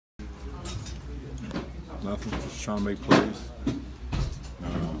Nothing. Just trying to make plays.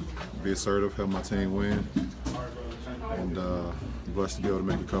 Be assertive, help my team win, and blessed to be able to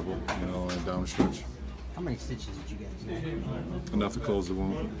make a couple, and down the stretch. How many stitches did you get? Enough to close the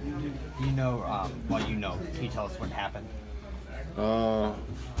wound. Do you know, can you tell us what happened?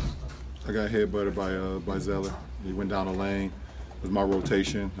 I got headbutted by Zeller. He went down the lane. It was my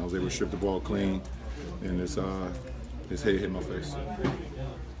rotation. I was able to strip the ball clean, and his head hit my face.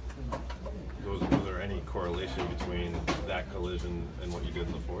 Was there any correlation between that collision and what you did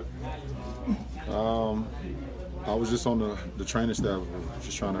in the fourth? I was just on the training staff,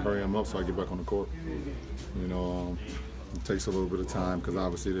 just trying to hurry him up so I get back on the court. It takes a little bit of time because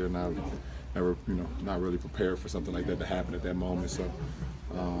obviously they're not really prepared for something like that to happen at that moment. So,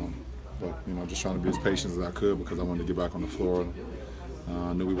 but just trying to be as patient as I could because I wanted to get back on the floor.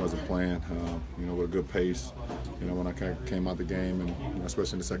 I knew we wasn't playing, with a good pace, when I came out the game, and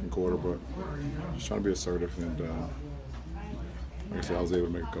especially in the second quarter. But just trying to be assertive, and like I said, I was able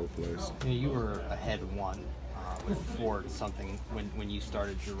to make a couple plays. You were ahead 4-something when you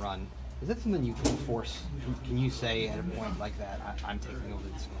started your run. Is that something you can force? Can you say at a point like that, I'm taking over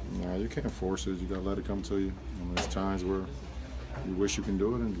this game? No, you can't force it. You got to let it come to you. There's times where you wish you can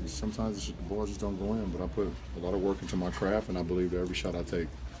do it, and sometimes the ball just don't go in. But I put a lot of work into my craft, and I believe that every shot I take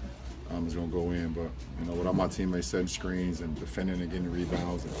is going to go in. But without my teammates setting screens and defending and getting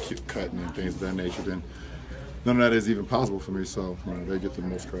rebounds and cutting and things of that nature, then none of that is even possible for me. So they get the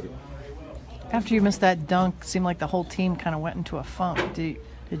most credit. After you missed that dunk, it seemed like the whole team kind of went into a funk. Did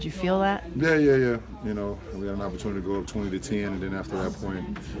you feel that? Yeah. We had an opportunity to go up 20-10, and then after that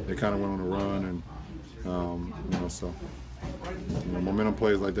point, they kind of went on a run, and so. Momentum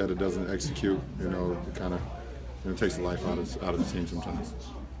plays like that, it doesn't execute. It kind of takes the life out of the team sometimes.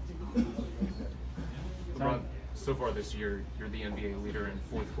 LeBron, so far this year, you're the NBA leader in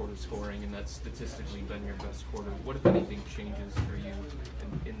fourth quarter scoring, and that's statistically been your best quarter. What, if anything, changes for you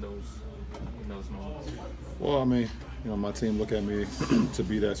in those moments? Well, my team look at me to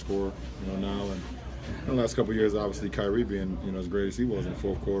be that scorer, now. And in the last couple of years, obviously, Kyrie being, as great as he was in the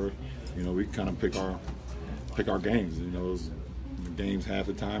fourth quarter, we kind of pick our games. Those games half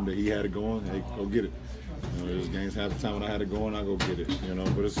the time that he had it going, hey, go get it. There's games half the time when I had it going, I go get it.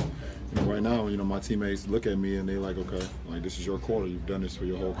 But it's right now, my teammates look at me and they like, okay, like this is your quarter. You've done this for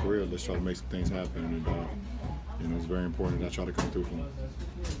your whole career. Let's try to make some things happen. And it's very important that I try to come through for him.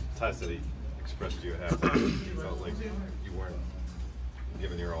 Ty said he expressed to you at halftime. You felt like you weren't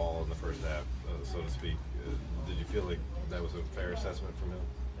giving your all in the first half, so to speak. Did you feel like that was a fair assessment from him?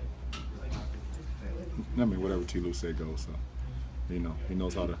 Whatever T. Lue said goes. So, he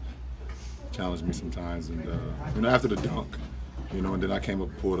knows how to challenge me sometimes. And after the dunk, and then I came up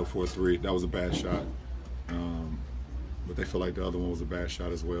and pulled up for a 3. That was a bad shot. But they feel like the other one was a bad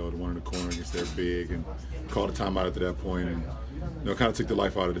shot as well. The one in the corner against their big, and called a timeout after that point, and kind of took the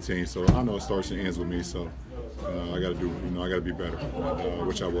life out of the team. So I know it starts and ends with me. So I got to do, I got to be better,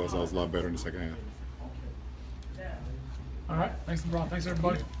 which I was. I was a lot better in the second half. All right. Thanks, LeBron. Thanks,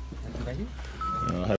 everybody. Thank you.